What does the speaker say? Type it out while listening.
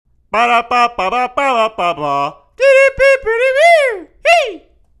Ba da ba ba ba ba ba ba ba. Dee dee dee dee dee. Hey.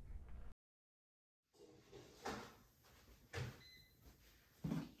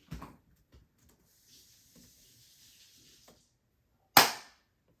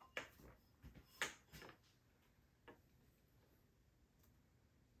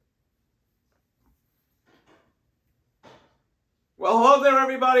 Well, hello there,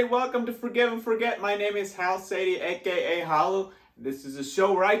 everybody. Welcome to Forgive and Forget. My name is Hal Sadie, aka Halu. This is a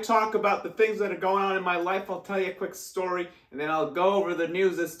show where I talk about the things that are going on in my life. I'll tell you a quick story, and then I'll go over the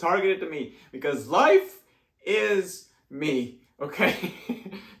news that's targeted to me. Because life is me, okay?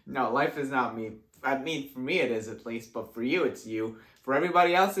 No, life is not me. I mean, for me it is at least, but for you it's you. For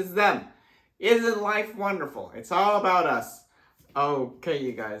everybody else it's them. Isn't life wonderful? It's all about us. Okay,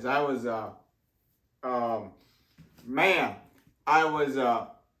 you guys. Man, I was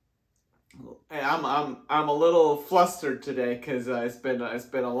I'm a little flustered today because it's been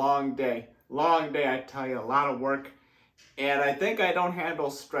a long day. I tell you, a lot of work, and I think I don't handle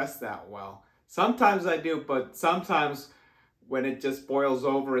stress that well. Sometimes I do, but sometimes when it just boils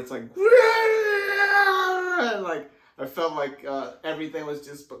over, it's like like I felt like everything was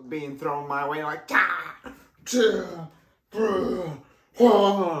just being thrown my way, like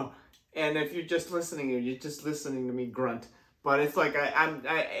and if you're just listening, you're just listening to me grunt. But it's like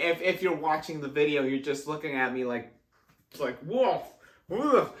if you're watching the video, you're just looking at me like it's like whoa,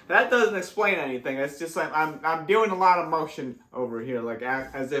 whoa. That doesn't explain anything. It's just like I'm doing a lot of motion over here, like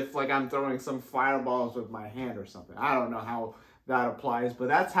as if like I'm throwing some fireballs with my hand or something. I don't know how that applies, but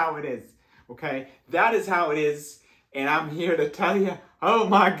that's how it is. Okay, that is how it is, and I'm here to tell you. Oh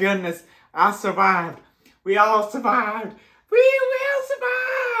my goodness, I survived. We all survived. We will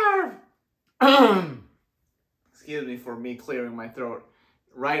survive. Excuse me for me clearing my throat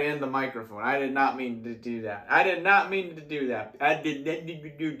right in the microphone. I did not mean to do that. I did not mean to do that. I did not mean to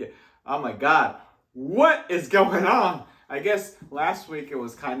do that. Oh my God. What is going on? I guess last week it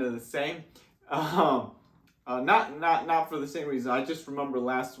was kind of the same. Not for the same reason. I just remember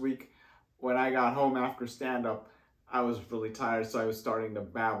last week when I got home after stand-up, I was really tired, so I was starting to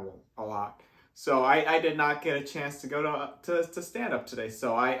babble a lot. So I did not get a chance to go to stand-up today.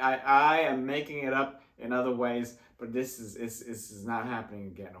 So I am making it up in other ways, but this is not happening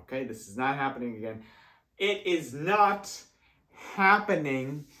again, okay? This is not happening again. It is not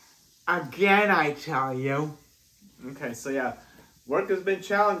happening again, I tell you. Okay, so yeah, work has been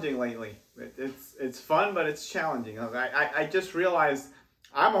challenging lately. It's fun, but it's challenging. I just realized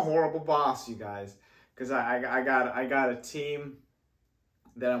I'm a horrible boss, you guys, because I got a team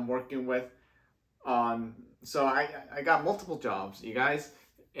that I'm working with on. So I got multiple jobs, you guys,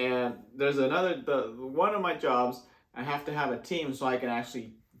 and there's one of my jobs. I have to have a team so I can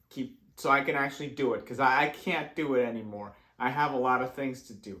actually do it because I can't do it anymore. I have a lot of things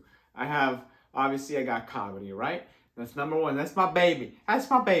to do. Obviously I got comedy, right? That's number one. That's my baby. That's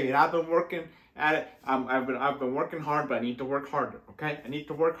my baby. And I've been working at it. I've been working hard, but I need to work harder. Okay? I need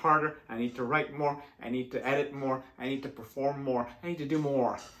to work harder. I need to write more. I need to edit more. I need to perform more. I need to do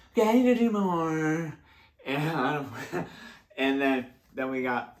more. Okay, I need to do more. And and then we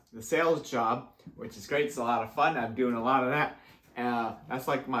got the sales job, which is great. It's a lot of fun. I'm doing a lot of that. That's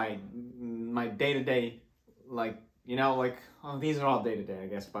like my day to day, like these are all day to day, I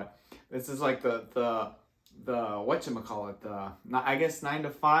guess. But this is like the whatchamacallit, I guess 9 to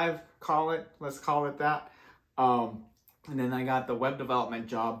 5, let's call it that. And then I got the web development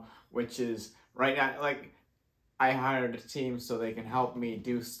job, which is right now, like, I hired a team so they can help me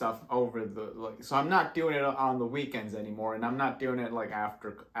do stuff so I'm not doing it on the weekends anymore, and I'm not doing it like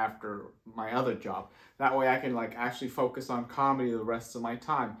after my other job. That way I can like actually focus on comedy the rest of my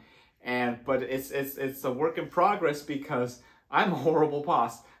time. But it's a work in progress because I'm a horrible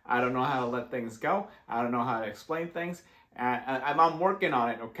boss. I don't know how to let things go. I don't know how to explain things. I'm working on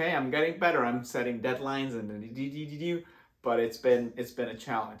it. Okay, I'm getting better. I'm setting deadlines but it's been a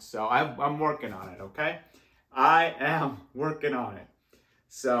challenge. So I'm working on it. Okay, I am working on it.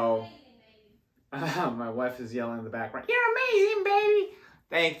 So my wife is yelling in the background. You're amazing, baby.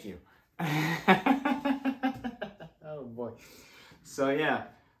 Thank you. Oh boy. So yeah.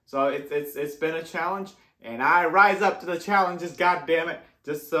 So it's been a challenge, and I rise up to the challenges. God damn it,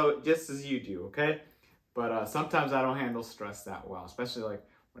 just as you do, okay? But sometimes I don't handle stress that well, especially like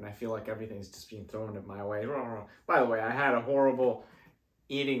when I feel like everything's just being thrown at my way. By the way, I had a horrible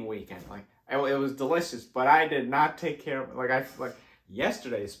eating weekend. Like it was delicious, but I did not take care of it. Like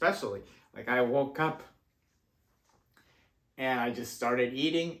yesterday, especially. Like I woke up and I just started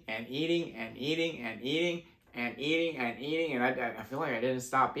eating and eating and eating and eating and eating and eating, and I feel like I didn't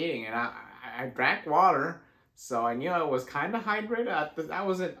stop eating, and I drank water, So I knew I was kind of hydrated. I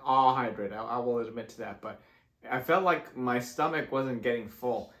wasn't all hydrated, I will admit to that, but I felt like my stomach wasn't getting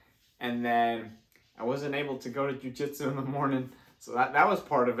full. And then I wasn't able to go to jiu-jitsu in the morning, so that was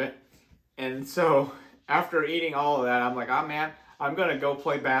part of it. And so after eating all of that, I'm like, oh man, I'm gonna go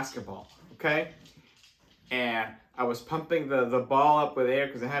play basketball, okay? And I was pumping the ball up with air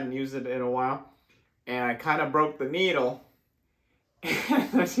because I hadn't used it in a while. And I kind of broke the needle.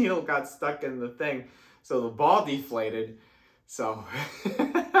 And the needle got stuck in the thing. So the ball deflated. So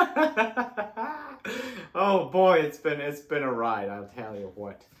oh boy, it's been a ride, I'll tell you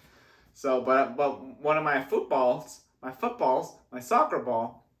what. So but one of my soccer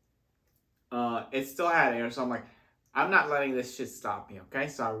ball, it still had air, so I'm like, I'm not letting this shit stop me, okay?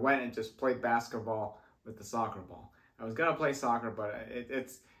 So I went and just played basketball with the soccer ball. I was gonna play soccer, but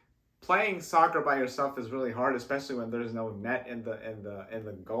it's playing soccer by yourself is really hard, especially when there's no net in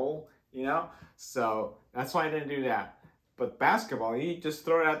the goal, you know. So that's why I didn't do that. But basketball, you just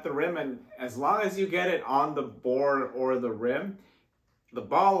throw it at the rim, and as long as you get it on the board or the rim, the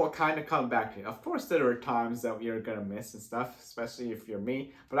ball will kind of come back to you. Of course, there are times that you're gonna miss and stuff, especially if you're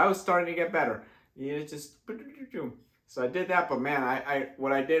me. But I was starting to get better. You just so I did that. But man,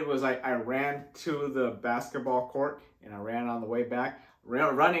 what I did was I ran to the basketball court and I ran on the way back.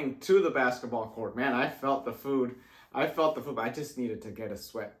 Running to the basketball court, man, I felt the food. But I just needed to get a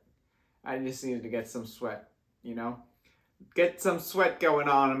sweat. I just needed to get some sweat, you know, get some sweat going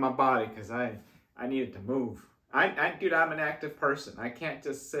on in my body because I needed to move. Dude, I'm an active person. I can't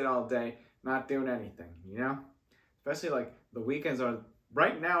just sit all day not doing anything, you know? Especially like the weekends are,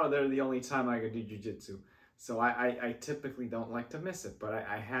 right now, they're the only time I can do jiu-jitsu. So I typically don't like to miss it, but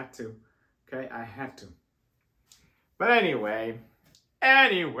I had to, okay? I had to. But anyway,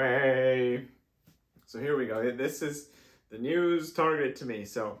 so here we go. This is the news targeted to me.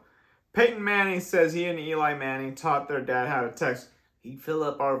 So Peyton Manning says he and Eli Manning taught their dad how to text. He'd fill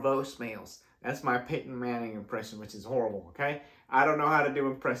up our voicemails. That's my Peyton Manning impression, which is horrible, okay? I don't know how to do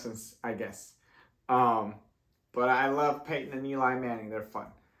impressions, I guess. But I love Peyton and Eli Manning. They're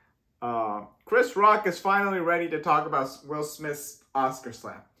fun. Chris Rock is finally ready to talk about Will Smith's Oscar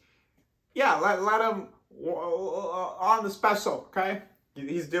slap. Yeah, let him on the special, okay?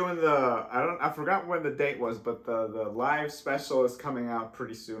 He's doing I forgot when the date was, but the live special is coming out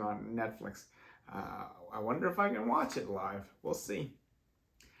pretty soon on Netflix. I wonder if I can watch it live. We'll see.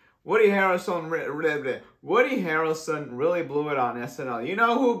 Woody Harrelson really blew it on SNL. You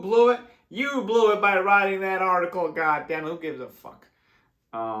know who blew it? You blew it by writing that article. Goddamn, who gives a fuck?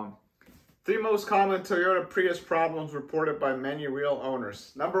 3 most common Toyota Prius problems reported by many real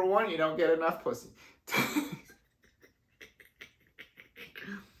owners. Number 1, you don't get enough pussy.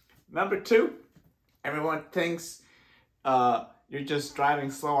 Number 2, everyone thinks you're just driving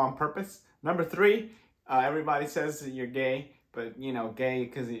slow on purpose. Number 3, everybody says that you're gay, but you know, gay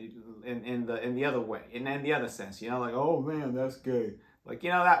because in the other way, in the other sense, you know, like, oh man, that's gay, like,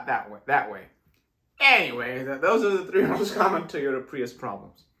 you know, that way. Anyway, those are the 3 most common Toyota Prius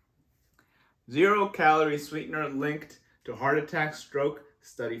problems. 0-calorie sweetener linked to heart attack, stroke,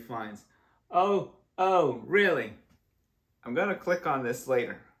 study finds. Oh, really? I'm gonna click on this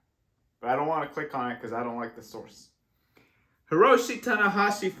later, but I don't want to click on it because I don't like the source. Hiroshi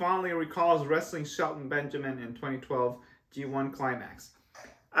Tanahashi fondly recalls wrestling Shelton Benjamin in 2012 G1 Climax.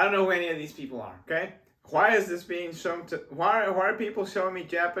 I don't know who any of these people are, okay? Why is this being shown to... Why are people showing me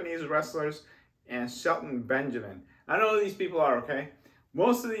Japanese wrestlers and Shelton Benjamin? I don't know who these people are, okay?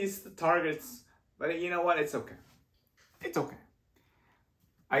 Most of these targets... But you know what? It's okay. It's okay.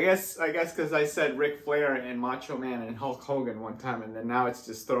 I guess because I said Ric Flair and Macho Man and Hulk Hogan one time, and then now it's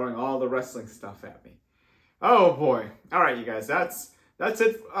just throwing all the wrestling stuff at me. Oh boy. Alright, you guys. That's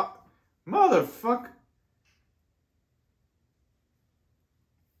it. Motherfucker.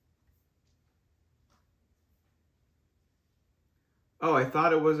 Oh, I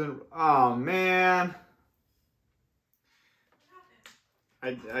thought it wasn't... Oh, man.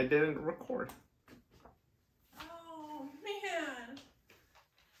 I didn't record. Oh, man.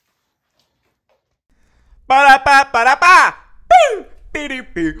 Ba-da-ba-ba-da-ba! Boo!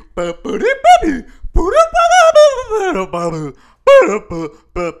 Biddy-boo! Ba-ba-da-ba-boo! Ba-da-ba-ba-ba-ba-ba-ba!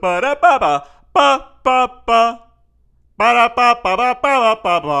 Ba-da-ba-ba-ba-ba-ba! Ba-ba-ba!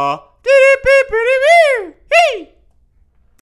 Ba-da-ba-ba-ba-ba-ba-ba!